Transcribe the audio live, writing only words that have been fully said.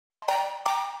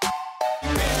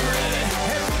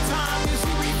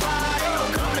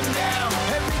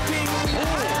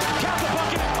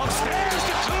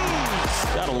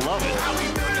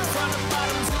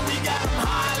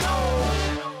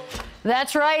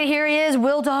That's right. Here he is,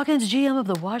 Will Dawkins, GM of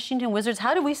the Washington Wizards.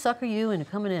 How did we sucker you into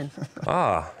coming in?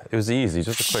 It was easy.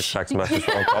 Just a quick text message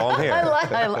phone call. I'm here.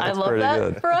 I love that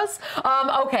good. for us.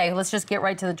 Okay, let's just get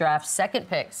right to the draft. Second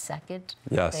pick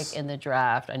Yes. in the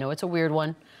draft. I know it's a weird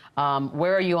one.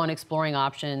 Where are you on exploring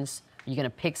options? Are you going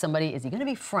to pick somebody? Is he going to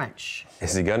be French?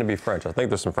 Is he going to be French? I think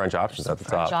there's some French options at the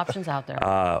top. French options out there.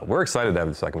 We're excited to have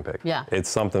the second pick. Yeah. It's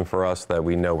something for us that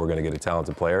we know we're going to get a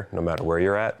talented player, no matter where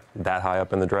you're at, that high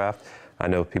up in the draft. I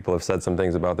know people have said some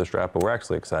things about this draft, but we're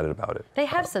actually excited about it. They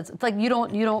have said, it's like you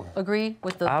don't agree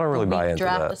with the, I don't really buy into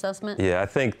draft that. assessment? Yeah, I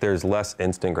think there's less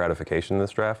instant gratification in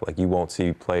this draft. Like, you won't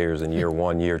see players in year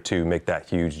 1, year 2 make that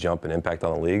huge jump and impact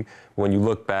on the league. When you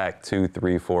look back 2,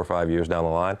 3, 4, 5 years down the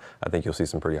line, I think you'll see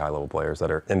some pretty high-level players that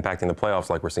are impacting the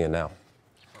playoffs like we're seeing now.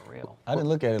 For real. I didn't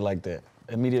look at it like that.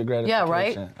 Immediate gratification. Yeah,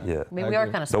 right? Yeah. I mean, we are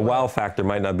kind of The wow factor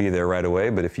might not be there right away,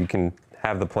 but if you can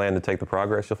have the plan to take the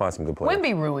progress, you'll find some good players.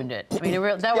 Wemby ruined it. I mean,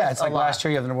 that was it's like last year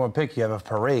you have the number 1 pick, you have a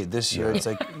parade. This year it's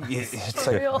like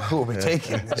who will be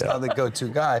taking? It's not the go-to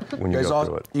guy. You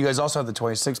guys also have the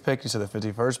 26th pick. You said the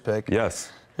 51st pick.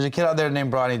 Yes. There's a kid out there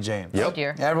named Bronny James. Yep. Oh,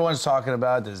 dear. Everyone's talking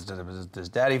about does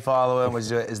Daddy follow him?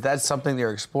 Is that something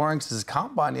they're exploring? Because his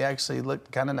combine, he actually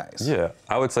looked kind of nice. Yeah,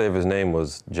 I would say if his name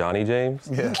was Johnny James,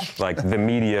 like the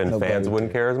media and fans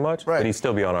wouldn't care as much, but he'd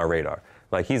still be on our radar.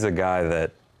 Like, he's a guy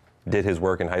that did his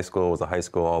work in high school, was a high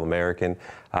school All-American,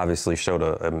 obviously showed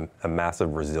a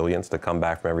massive resilience to come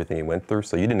back from everything he went through.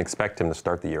 So you didn't expect him to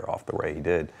start the year off the way he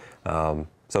did.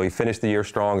 So he finished the year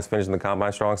strong, he's finishing the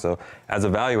combine strong. So as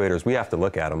evaluators, we have to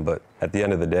look at him, but at the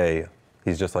end of the day,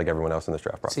 he's just like everyone else in this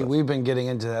draft process. See, we've been getting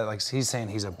into that. Like, he's saying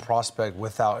he's a prospect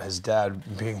without his dad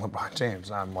being LeBron James.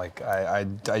 And I'm like, I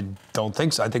don't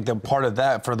think so. I think that part of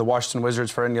that for the Washington Wizards,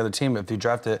 for any other team, if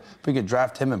we could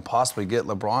draft him and possibly get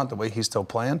LeBron the way he's still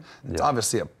playing, it's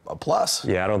obviously a plus.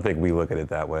 Yeah, I don't think we look at it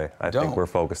that way. I think we're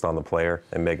focused on the player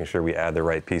and making sure we add the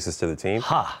right pieces to the team.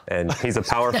 And he's a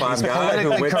Power 5 guy who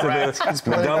went to the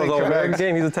McDonald's All-American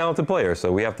game. He's a talented player,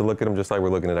 so we have to look at him just like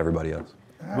we're looking at everybody else.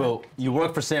 Well, you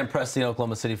worked for Sam Presti in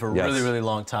Oklahoma City for a really, really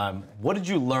long time. What did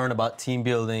you learn about team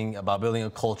building, about building a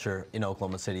culture in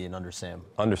Oklahoma City and under Sam?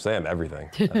 Under Sam, everything.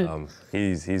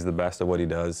 He's the best at what he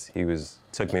does. He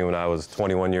took me when I was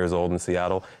 21 years old in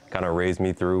Seattle, kind of raised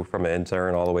me through from an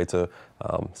intern all the way to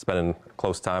spending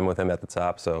close time with him at the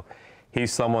top. So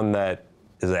he's someone that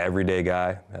is an everyday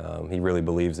guy. He really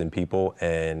believes in people,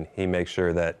 and he makes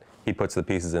sure that he puts the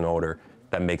pieces in order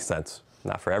that makes sense.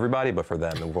 Not for everybody, but for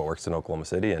them and what works in Oklahoma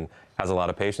City, and has a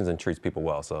lot of patience and treats people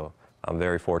well. So I'm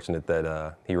very fortunate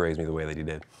that he raised me the way that he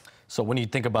did. So when you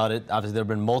think about it, obviously there have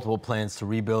been multiple plans to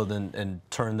rebuild and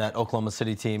turn that Oklahoma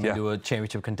City team into a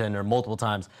championship contender multiple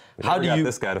times. How do you got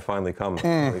this guy to finally come?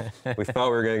 We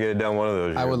thought we were going to get it done one of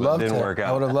those years, I would but love it didn't to. work out.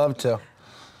 I would have loved to.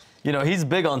 You know, he's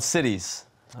big on cities.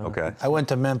 Okay. I went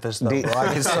to Memphis, though. He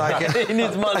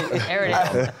needs money. There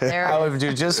it is. I would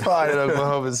do just fine in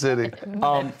Oklahoma City.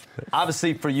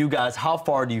 Obviously, for you guys, how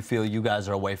far do you feel you guys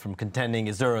are away from contending?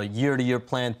 Is there a year-to-year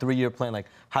plan, 3-year plan? Like,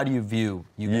 how do you view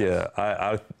you guys?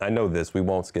 Yeah, I know this. We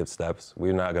won't skip steps.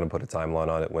 We're not going to put a timeline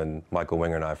on it. When Michael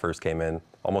Winger and I first came in,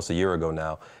 almost a year ago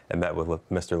now, and met with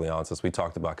Mr. Leonsis, we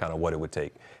talked about kind of what it would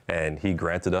take. And he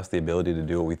granted us the ability to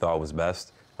do what we thought was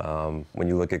best. When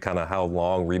you look at kind of how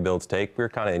long rebuilds take, we're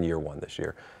kind of in year 1 this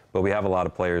year. But we have a lot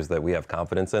of players that we have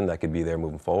confidence in that could be there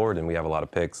moving forward, and we have a lot of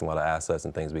picks and a lot of assets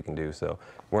and things we can do. So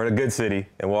we're in a good city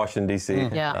in Washington, D.C.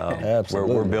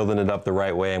 Absolutely. We're building it up the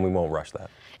right way, and we won't rush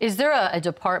that. Is there a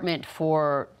department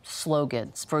for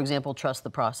slogans? For example, trust the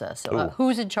process. So,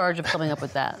 who's in charge of coming up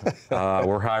with that?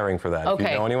 We're hiring for that. Okay. If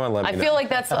you know anyone, let me know. I feel like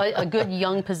that's a good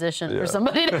young position for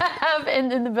somebody to have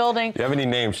in the building. If you have any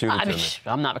names, shoot it to me.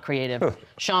 I'm not creative.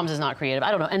 Shams is not creative. I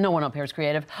don't know, and no one up here is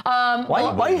creative.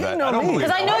 Why you hating on me?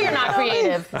 Because I know you're not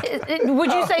creative.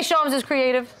 Would you say Shams is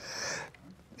creative?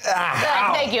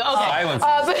 Thank you. Okay. Silence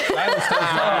tells you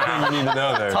everything you need to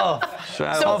know there.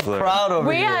 So proud of you.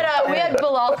 We had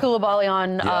Bilal Coulibaly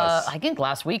on, I think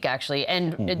last week actually,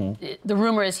 and the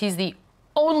rumor is he's the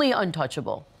only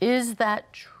untouchable. Is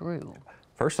that true?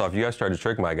 First off, you guys tried to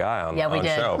trick my guy on the show. Yeah, we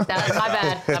did. That's my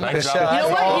bad. Nice you job. know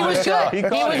what? He was good. He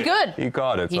was good. He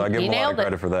caught it, so I give him a lot of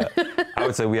credit for that. it. I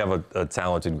would say we have a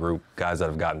talented group, guys that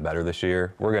have gotten better this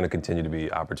year. We're going to continue to be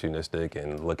opportunistic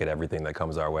and look at everything that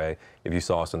comes our way. If you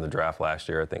saw us in the draft last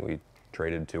year, I think we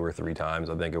traded 2 or 3 times,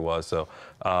 I think it was. So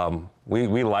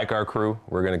we like our crew.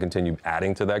 We're going to continue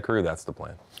adding to that crew. That's the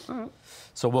plan.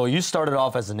 So, Will, you started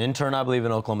off as an intern, I believe,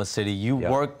 in Oklahoma City. You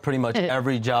worked pretty much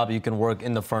every job you can work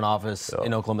in the front office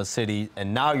in Oklahoma City,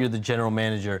 and now you're the general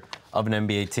manager of an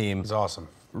NBA team. It's awesome.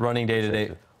 Running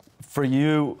day-to-day. For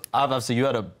you, obviously, you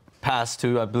had a pass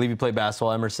too. I believe you played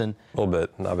basketball, Emerson. A little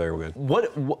bit, not very good.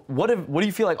 What do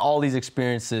you feel like all these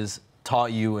experiences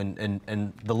taught you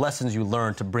and the lessons you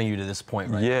learned to bring you to this point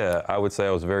right now? I would say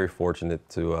I was very fortunate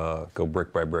to go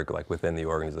brick by brick, like within the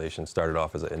organization. Started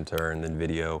off as an intern, then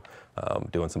video,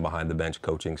 doing some behind the bench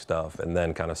coaching stuff, and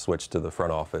then kind of switched to the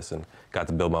front office and got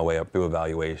to build my way up through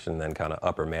evaluation, then kind of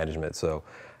upper management. So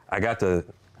I got to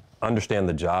understand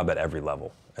the job at every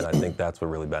level. And I think that's what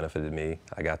really benefited me.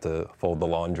 I got to fold the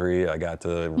laundry, I got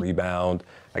to rebound,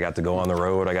 I got to go on the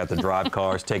road, I got to drive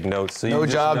cars, take notes. So no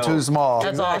job too small.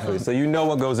 That's awesome. So you know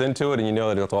what goes into it, and you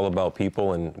know that it's all about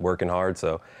people and working hard.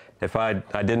 So if I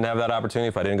didn't have that opportunity,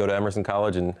 if I didn't go to Emerson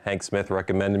College and Hank Smith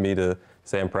recommended me to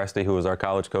Sam Presti, who was our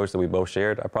college coach that we both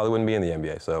shared, I probably wouldn't be in the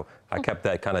NBA. So I kept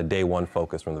that kind of day one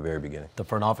focus from the very beginning. The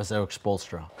front office, Eric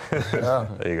Spoelstra.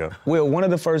 There you go. Will, one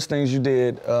of the first things you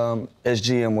did as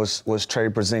GM was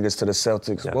trade Porzingis to the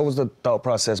Celtics. Yeah. What was the thought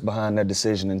process behind that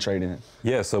decision in trading him?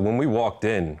 Yeah, so when we walked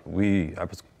in, I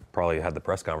probably had the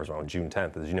press conference on June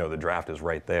 10th. As you know, the draft is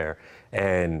right there.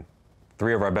 And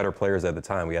 3 of our better players at the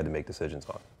time we had to make decisions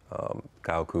on.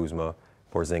 Kyle Kuzma,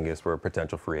 Porzingis were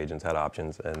potential free agents, had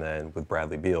options, and then with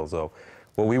Bradley Beal. So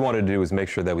what we wanted to do was make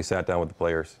sure that we sat down with the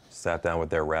players, sat down with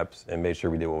their reps, and made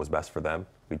sure we did what was best for them.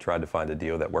 We tried to find a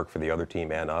deal that worked for the other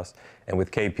team and us. And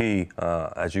with KP,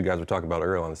 as you guys were talking about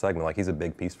earlier in the segment, like he's a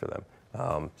big piece for them.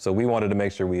 So we wanted to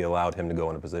make sure we allowed him to go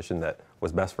in a position that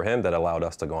was best for him, that allowed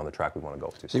us to go on the track we want to go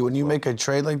to. See, when you make a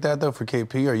trade like that, though, for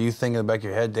KP, are you thinking in the back of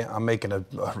your head, I'm making a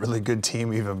really good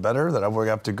team even better that I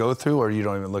have to go through, or you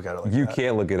don't even look at it like that? You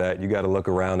can't look at that. You got to look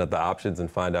around at the options and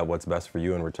find out what's best for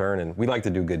you in return. And we like to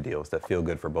do good deals that feel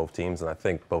good for both teams, and I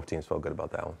think both teams felt good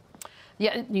about that one.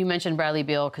 Yeah, you mentioned Bradley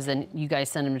Beal because then you guys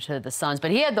sent him to the Suns,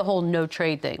 but he had the whole no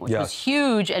trade thing, which was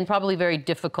huge and probably very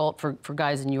difficult for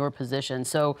guys in your position.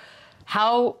 So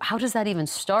how does that even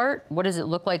start? What does it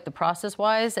look like the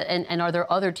process-wise? And are there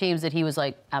other teams that he was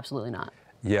like, absolutely not?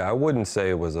 Yeah, I wouldn't say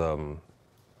it was a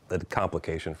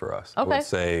complication for us. Okay. I would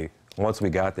say once we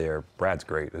got there, Brad's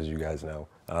great, as you guys know.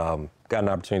 Got an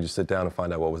opportunity to sit down and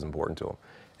find out what was important to him.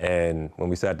 And when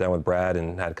we sat down with Brad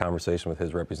and had a conversation with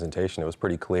his representation, it was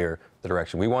pretty clear the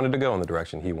direction we wanted to go and the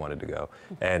direction he wanted to go.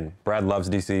 And Brad loves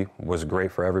DC, was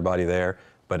great for everybody there.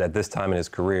 But at this time in his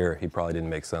career, he probably didn't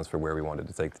make sense for where we wanted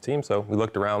to take the team. So we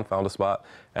looked around, found a spot,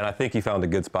 and I think he found a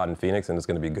good spot in Phoenix, and it's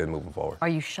going to be good moving forward. Are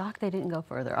you shocked they didn't go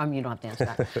further? You don't have to answer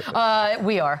that.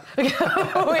 We are. We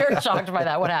are shocked by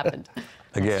that. What happened?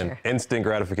 Again, instant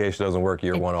gratification doesn't work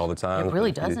year one all the time. It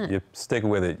really doesn't. You stick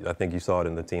with it. I think you saw it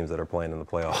in the teams that are playing in the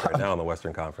playoffs right now in the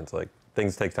Western Conference. Like,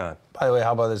 things take time. By the way,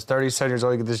 how about this? 37 years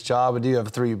old, you get this job, and you have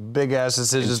 3 big-ass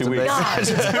decisions to make. And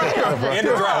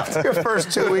the draft. Your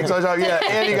first 2 weeks on job, yeah,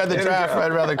 and you got the draft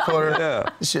right around the corner. Yeah.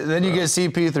 Then you get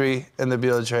CP3 in the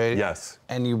Beal trade. Yes.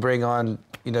 And you bring on,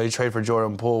 you trade for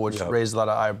Jordan Poole, which raised a lot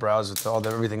of eyebrows with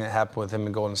everything that happened with him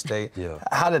in Golden State. Yeah.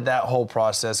 How did that whole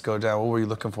process go down? What were you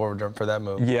looking forward for that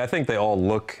move? Yeah, I think they all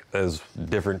look as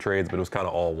different trades, but it was kind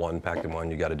of all one, packed in one.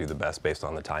 You got to do the best based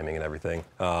on the timing and everything.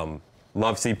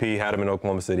 Love CP, had him in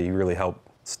Oklahoma City. He really helped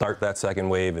start that second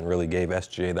wave and really gave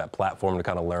SGA that platform to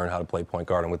kind of learn how to play point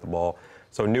guard and with the ball.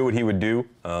 So knew what he would do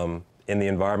in the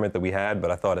environment that we had, but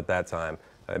I thought at that time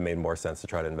it made more sense to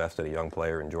try to invest in a young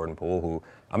player in Jordan Poole, who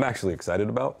I'm actually excited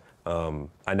about.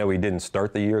 I know he didn't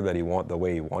start the year the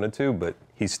way he wanted to, but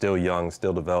he's still young,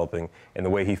 still developing, and the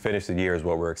way he finished the year is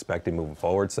what we're expecting moving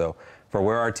forward. So for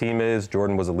where our team is,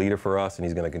 Jordan was a leader for us, and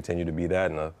he's going to continue to be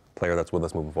that and a player that's with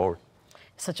us moving forward.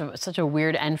 Such a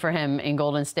weird end for him in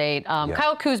Golden State.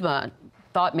 Kyle Kuzma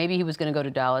thought maybe he was going to go to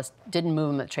Dallas, didn't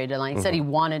move him at trade deadline. He said he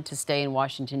wanted to stay in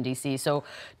Washington, D.C. So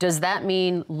does that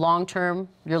mean long-term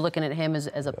you're looking at him as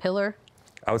a pillar?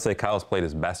 I would say Kyle's played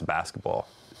his best basketball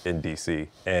in D.C.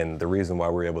 And the reason why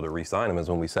we were able to re-sign him is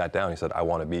when we sat down, he said, I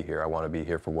want to be here. I want to be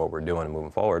here for what we're doing and moving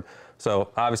forward. So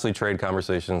obviously trade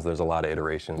conversations, there's a lot of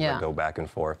iterations that go back and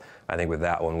forth. I think with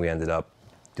that one, we ended up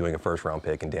doing a first-round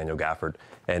pick in Daniel Gafford.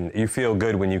 And you feel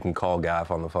good when you can call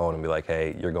Gaff on the phone and be like,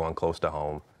 hey, you're going close to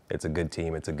home. It's a good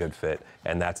team. It's a good fit.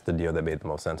 And that's the deal that made the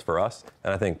most sense for us.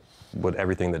 And I think with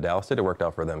everything that Dallas did, it worked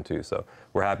out for them too. So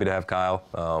we're happy to have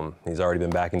Kyle. He's already been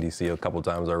back in D.C. a couple of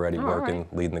times already, working,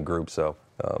 leading the group. So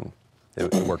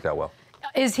it worked out well.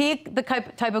 Is he the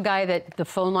type of guy that the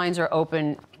phone lines are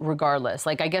open regardless?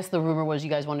 Like, I guess the rumor was you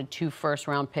guys wanted 2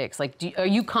 first-round picks. Like, are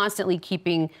you constantly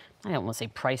keeping, I don't want to say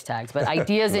price tags, but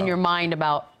ideas in your mind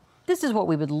about, this is what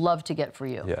we would love to get for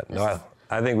you? Yeah, no,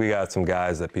 I think we got some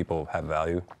guys that people have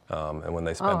value, and when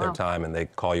they spend their time and they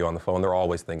call you on the phone, they're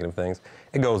always thinking of things.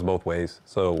 It goes both ways.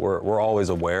 So we're always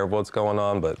aware of what's going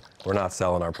on, but we're not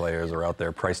selling our players or out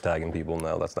there price tagging people.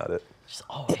 No, that's not it.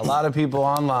 A lot of people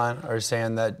online are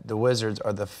saying that the Wizards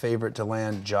are the favorite to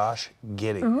land Josh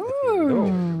Giddey. If he would be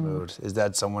removed. Is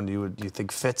that someone you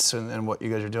think fits in what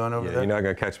you guys are doing over there? You're not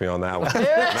going to catch me on that one.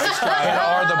 Nice try.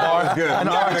 And the bar. Good. I'm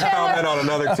not going to comment on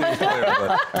another team's player,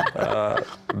 but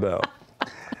no.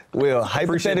 Well,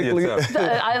 hypothetically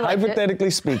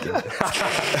speaking.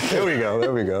 There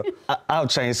we go. I'll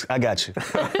change. I got you.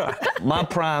 My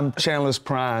prime, Chandler's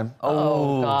prime.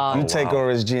 Oh, God. You take over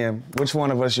as GM. Which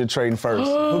one of us you're trading first?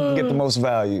 Who can get the most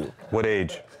value? What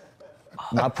age?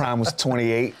 My prime was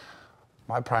 28.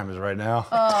 My prime is right now.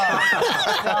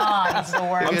 God, he's the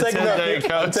worst.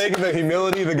 I'm taking the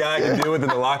humility the guy can deal with in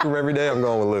the locker room every day. I'm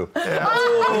going with Lou.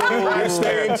 You're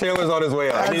staying. Chandler's on his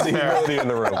way out. I need the humility in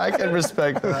the room. I can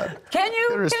respect that. Can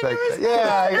you? Respect that.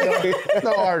 Yeah,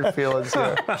 no hard feelings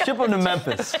here. Ship him to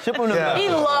Memphis. He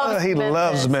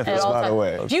loves Memphis, by the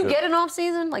way. Do you get an off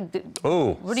season? Like,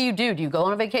 what do? Do you go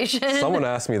on a vacation? Someone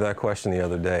asked me that question the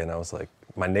other day, and I was like,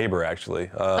 my neighbor actually.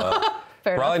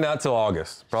 Probably not till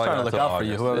August. Probably trying to not look till out August.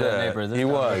 for you, whoever that neighbor is. He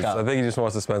was. I think he just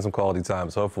wants to spend some quality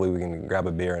time. So hopefully we can grab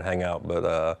a beer and hang out.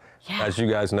 But as you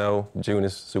guys know, June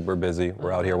is super busy.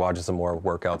 We're out here watching some more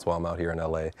workouts while I'm out here in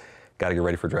LA. Got to get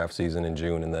ready for draft season in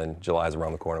June, and then July is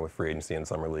around the corner with free agency and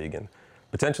summer league, and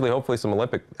potentially, hopefully, some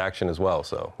Olympic action as well.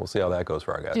 So we'll see how that goes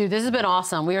for our guys. Dude, this has been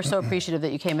awesome. We are so appreciative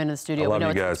that you came into the studio. I love we know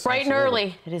you guys. It's bright and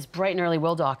early. It is bright and early.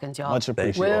 Will Dawkins, y'all. Much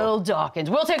appreciated. Will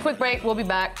Dawkins. We'll take a quick break. We'll be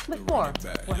back with more.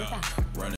 We'll be back.